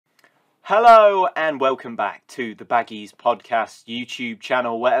Hello and welcome back to the Baggies Podcast YouTube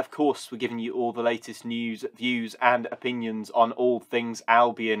channel, where of course we're giving you all the latest news, views and opinions on all things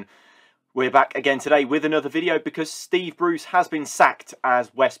Albion. We're back again today with another video because Steve Bruce has been sacked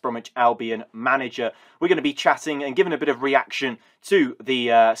as West Bromwich Albion manager. We're going to be chatting and giving a bit of reaction to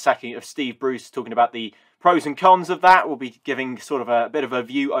the sacking of Steve Bruce, talking about the pros and cons of that. We'll be giving sort of a bit of a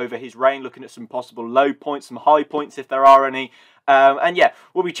view over his reign, looking at some possible low points, some high points if there are any. And yeah,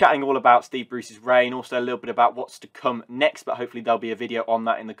 we'll be chatting all about Steve Bruce's reign, also a little bit about what's to come next, but hopefully there'll be a video on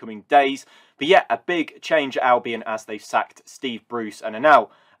that in the coming days. But yeah, a big change at Albion as they've sacked Steve Bruce and are now,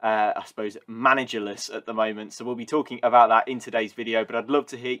 I suppose, managerless at the moment. So we'll be talking about that in today's video, but I'd love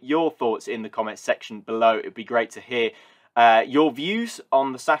to hear your thoughts in the comments section below. It'd be great to hear your views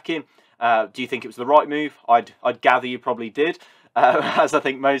on the sacking. Do you think it was the right move? I'd gather you probably did. As I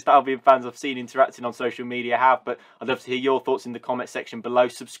think most Albion fans I've seen interacting on social media have, but I'd love to hear your thoughts in the comment section below.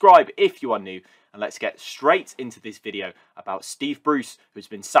 Subscribe if you are new, and let's get straight into this video about Steve Bruce, who's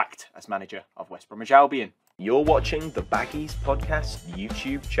been sacked as manager of West Bromwich Albion. You're watching the Baggies Podcast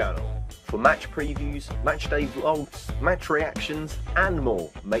YouTube channel. For match previews, match day vlogs, match reactions and more,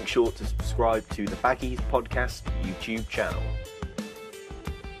 make sure to subscribe to the Baggies Podcast YouTube channel.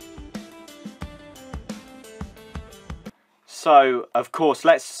 So, of course,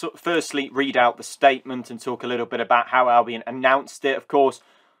 let's firstly read out the statement and talk a little bit about how Albion announced it. Of course,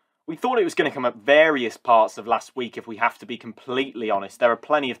 we thought it was going to come at various parts of last week, if we have to be completely honest. There are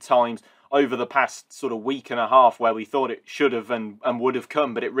plenty of times over the past sort of week and a half where we thought it should have and would have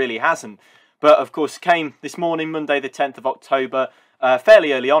come, but it really hasn't. But, of course, came this morning, Monday the 10th of October,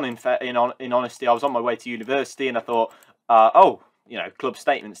 fairly early on, in honesty. I was on my way to university and I thought, oh, you know, club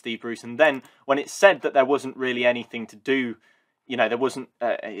statement, Steve Bruce. And then when it said that there wasn't really anything to do, you know, there wasn't,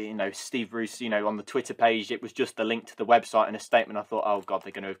 Steve Bruce, on the Twitter page, it was just the link to the website and a statement. I thought, oh God,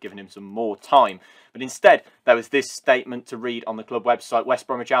 they're going to have given him some more time. But instead, there was this statement to read on the club website. West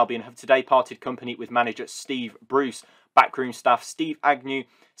Bromwich Albion have today parted company with manager Steve Bruce. Backroom staff Steve Agnew,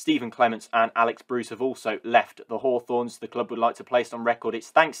 Stephen Clements and Alex Bruce have also left the Hawthorns. The club would like to place on record its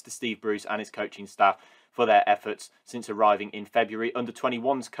thanks to Steve Bruce and his coaching staff for their efforts since arriving in February.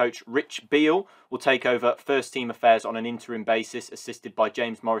 Under-21s coach Rich Beale will take over first-team affairs on an interim basis, assisted by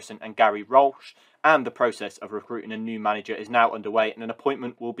James Morrison and Gary Rolsh, and the process of recruiting a new manager is now underway and an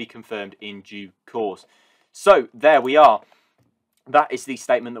appointment will be confirmed in due course. So, there we are. That is the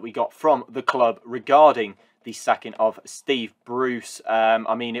statement that we got from the club regarding the sacking of Steve Bruce.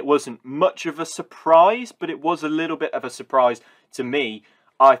 I mean, it wasn't much of a surprise, but it was a little bit of a surprise to me.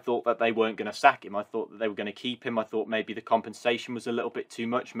 I thought that they weren't going to sack him. I thought that they were going to keep him. I thought maybe the compensation was a little bit too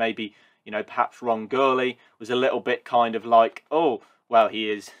much. Maybe, perhaps Ron Gurley was a little bit kind of like, oh, well,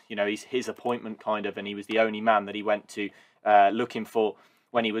 he is, he's his appointment kind of, and he was the only man that he went to looking for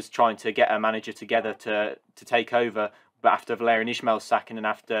when he was trying to get a manager together to take over. But after Valérien Ismaël's sacking and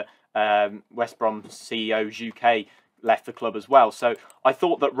after West Brom CEO UK left the club as well. So I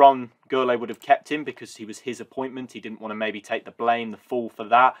thought that Ron Gurley would have kept him because he was his appointment. He didn't want to maybe take the blame, the fall for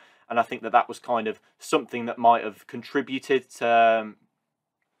that. And I think that that was kind of something that might have contributed to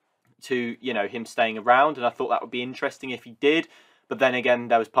him staying around. And I thought that would be interesting if he did. But then again,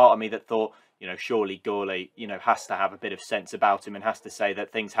 there was part of me that thought, surely Gurley, has to have a bit of sense about him and has to say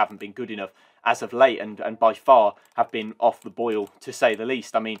that things haven't been good enough as of late and by far have been off the boil, to say the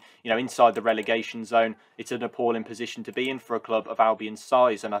least. I mean, inside the relegation zone, it's an appalling position to be in for a club of Albion's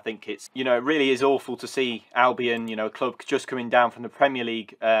size. And I think it's, it really is awful to see Albion, a club just coming down from the Premier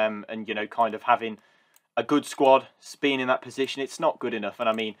League and, kind of having a good squad, being in that position. It's not good enough. And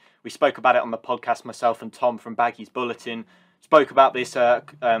I mean, we spoke about it on the podcast, myself and Tom from Baggies Bulletin. Spoke about this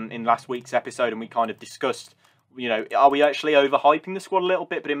in last week's episode, and we kind of discussed, are we actually overhyping the squad a little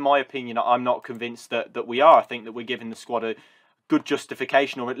bit? But in my opinion, I'm not convinced that we are. I think that we're giving the squad a good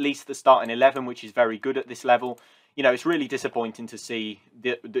justification, or at least the starting 11, which is very good at this level. It's really disappointing to see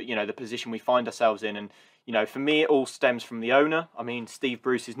the position we find ourselves in. And, for me, it all stems from the owner. I mean, Steve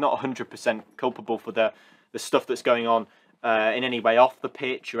Bruce is not 100% culpable for the stuff that's going on in any way off the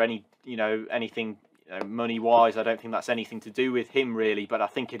pitch or anything money-wise. I don't think that's anything to do with him, really. But I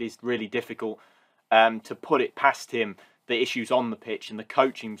think it is really difficult to put it past him, the issues on the pitch and the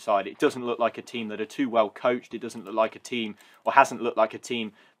coaching side. It doesn't look like a team that are too well coached. It doesn't look like a team, or hasn't looked like a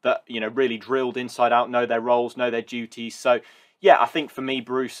team that, really drilled inside out, know their roles, know their duties. So, yeah, I think for me,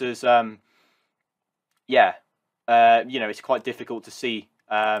 Bruce is, it's quite difficult to see,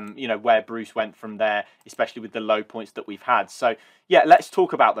 where Bruce went from there, especially with the low points that we've had. So, yeah, let's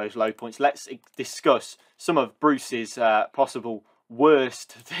talk about those low points. Let's discuss some of Bruce's possible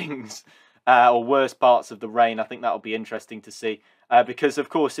worst things or worst parts of the reign. I think that'll be interesting to see. because of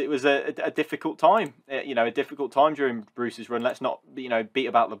course it was a difficult time, a difficult time during Bruce's run. Let's not, beat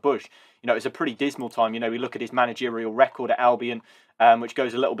about the bush. It was a pretty dismal time. We look at his managerial record at Albion, which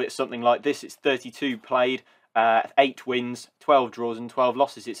goes a little bit something like this. It's 32 played, 8 wins, 12 draws and 12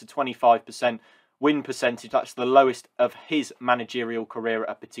 losses. It's a 25% win percentage. That's the lowest of his managerial career at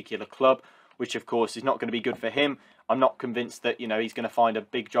a particular club, which of course is not going to be good for him. I'm not convinced that, he's going to find a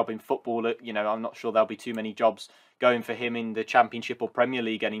big job in football. I'm not sure there'll be too many jobs going for him in the Championship or Premier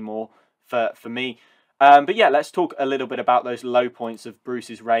League anymore for me. But yeah, let's talk a little bit about those low points of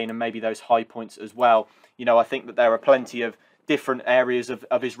Bruce's reign and maybe those high points as well. I think that there are plenty of different areas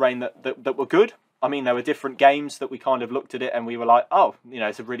of his reign that were good. I mean, there were different games that we kind of looked at it and we were like, oh,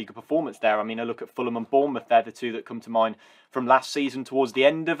 it's a really good performance there. I mean, I look at Fulham and Bournemouth. They're the two that come to mind from last season, towards the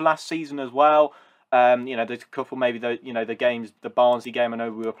end of last season as well. There's a couple, maybe the games, the Barnsley game. I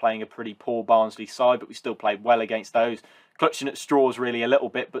know we were playing a pretty poor Barnsley side, but we still played well against those. Clutching at straws really a little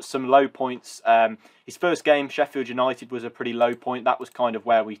bit, but some low points. His first game, Sheffield United, was a pretty low point. That was kind of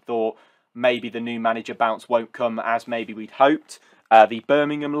where we thought maybe the new manager bounce won't come as maybe we'd hoped. The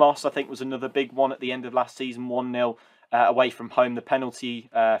Birmingham loss, I think, was another big one at the end of last season, 1-0 away from home. The penalty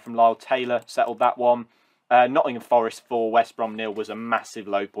from Lyle Taylor settled that one. Nottingham Forest 4, West Brom 0 was a massive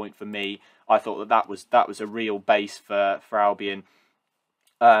low point for me. I thought that was a real base for Albion.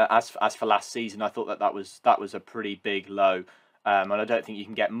 As for last season, I thought that was a pretty big low, and I don't think you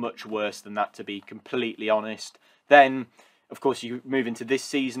can get much worse than that, to be completely honest. Then, of course, you move into this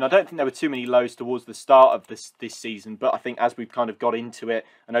season. I don't think there were too many lows towards the start of this season, but I think as we've kind of got into it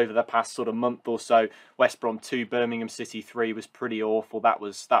and over the past sort of month or so, West Brom 2, Birmingham City 3 was pretty awful. That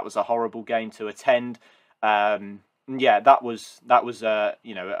was a horrible game to attend. That was a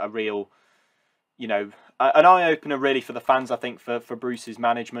real, an eye-opener really for the fans, I think, for Bruce's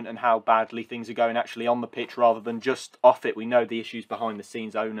management and how badly things are going actually on the pitch rather than just off it. We know the issues behind the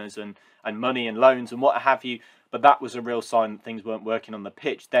scenes, owners and money and loans and what have you, but that was a real sign that things weren't working on the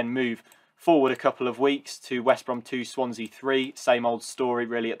pitch. Then move forward a couple of weeks to West Brom 2, Swansea 3, same old story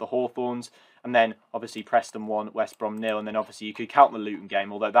really at the Hawthorns, and then obviously Preston 1, West Brom 0, and then obviously you could count the Luton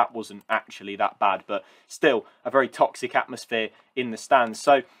game, although that wasn't actually that bad, but still a very toxic atmosphere in the stands.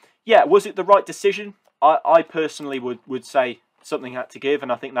 So yeah, was it the right decision? I personally would say something had to give,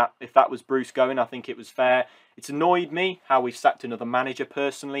 and I think that if that was Bruce going, I think it was fair. It's annoyed me how we've sacked another manager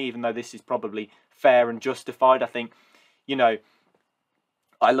personally, even though this is probably fair and justified. I think,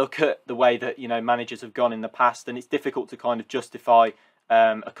 I look at the way that, managers have gone in the past, and it's difficult to kind of justify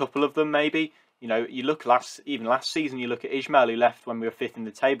a couple of them maybe. You look last season, you look at Ismail, who left when we were 5th in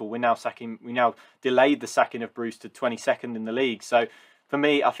the table. We now delayed the sacking of Bruce to 22nd in the league. So for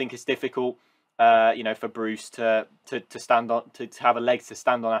me, I think it's difficult, for Bruce to stand on, to have a leg to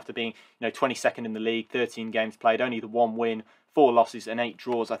stand on after being, 22nd in the league, 13 games played, only the 1 win, 4 losses and 8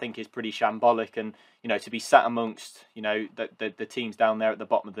 draws. I think is pretty shambolic, and to be sat amongst the teams down there at the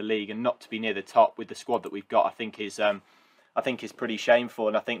bottom of the league and not to be near the top with the squad that we've got, I think is pretty shameful,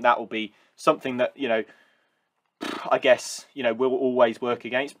 and I think that will be something that I guess will always work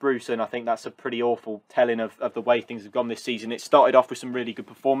against Bruce, and I think that's a pretty awful telling of the way things have gone this season. It started off with some really good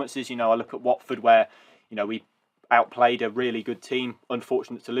performances. I look at Watford where we outplayed a really good team.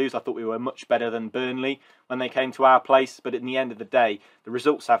 Unfortunate to lose. I thought we were much better than Burnley when they came to our place, but in the end of the day, the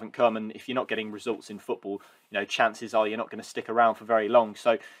results haven't come, and if you're not getting results in football, chances are you're not going to stick around for very long.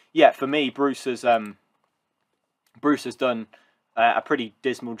 So yeah, for me, Bruce has done a pretty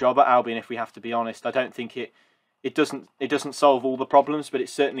dismal job at Albion, if we have to be honest. I don't think it doesn't solve all the problems, but it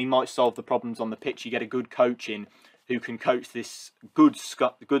certainly might solve the problems on the pitch. You get a good coach in who can coach this good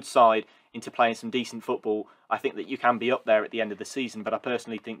side into playing some decent football. I think that you can be up there at the end of the season, but I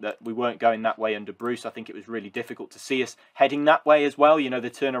personally think that we weren't going that way under Bruce. I think it was really difficult to see us heading that way as well. The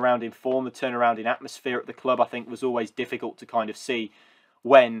turnaround in form, the turnaround in atmosphere at the club, I think was always difficult to kind of see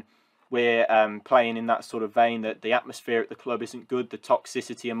when we're playing in that sort of vein, that the atmosphere at the club isn't good. The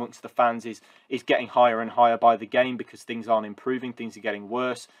toxicity amongst the fans is getting higher and higher by the game because things aren't improving, things are getting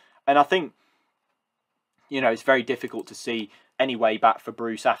worse. And I think, it's very difficult to see any way back for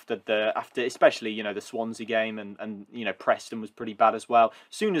Bruce after especially, the Swansea game and Preston was pretty bad as well.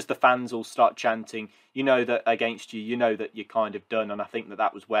 As soon as the fans all start chanting, that against you, that you're kind of done. And I think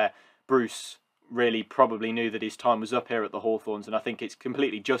that was where Bruce really probably knew that his time was up here at the Hawthorns, and I think it's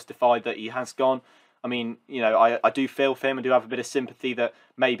completely justified that he has gone. I mean, I do feel for him. I do have a bit of sympathy that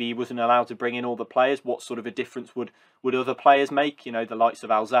maybe he wasn't allowed to bring in all the players. What sort of a difference would other players make? The likes of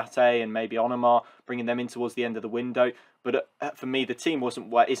Alzate and maybe Onomar, bringing them in towards the end of the window. But for me, the team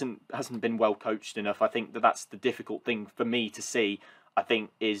hasn't been well coached enough. I think that's the difficult thing for me to see. I think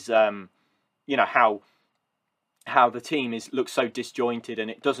is how how the team looks so disjointed, and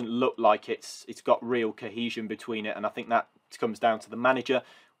it doesn't look like it's got real cohesion between it. And I think that comes down to the manager.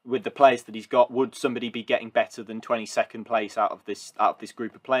 With the players that he's got, would somebody be getting better than 22nd place out of this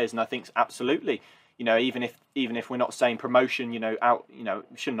group of players? And I think absolutely. You know, even if we're not saying promotion, we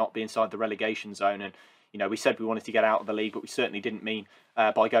should not be inside the relegation zone. And we said we wanted to get out of the league, but we certainly didn't mean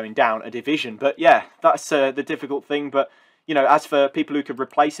by going down a division. But yeah, that's the difficult thing. But as for people who could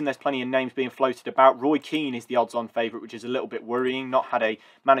replace him, there's plenty of names being floated about. Roy Keane is the odds-on favourite, which is a little bit worrying. Not had a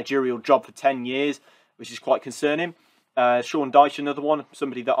managerial job for 10 years, which is quite concerning. Sean Dyche, another one,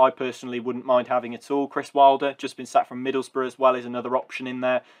 somebody that I personally wouldn't mind having at all. Chris Wilder, just been sacked from Middlesbrough as well, is another option in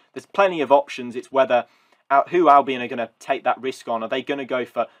there. There's plenty of options. It's whether who Albion are going to take that risk on. Are they going to go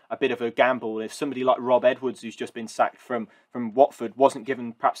for a bit of a gamble? If somebody like Rob Edwards, who's just been sacked from Watford, wasn't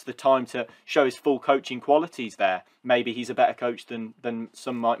given perhaps the time to show his full coaching qualities there, maybe he's a better coach than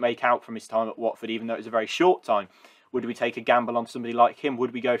some might make out from his time at Watford, even though it was a very short time. Would we take a gamble on somebody like him?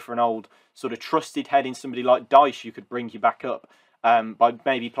 Would we go for an old sort of trusted head in somebody like Dyche who could bring you back up by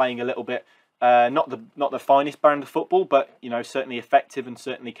maybe playing a little bit, not the finest brand of football, but certainly effective and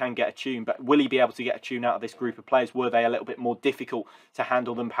certainly can get a tune. But will he be able to get a tune out of this group of players? Were they a little bit more difficult to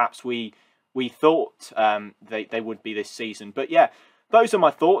handle than perhaps we thought they would be this season? But yeah, those are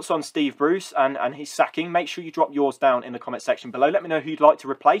my thoughts on Steve Bruce and his sacking. Make sure you drop yours down in the comment section below. Let me know who you'd like to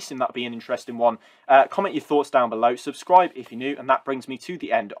replace him. That'd be an interesting one. Comment your thoughts down below. Subscribe if you're new. And that brings me to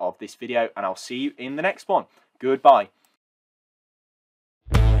the end of this video. And I'll see you in the next one. Goodbye.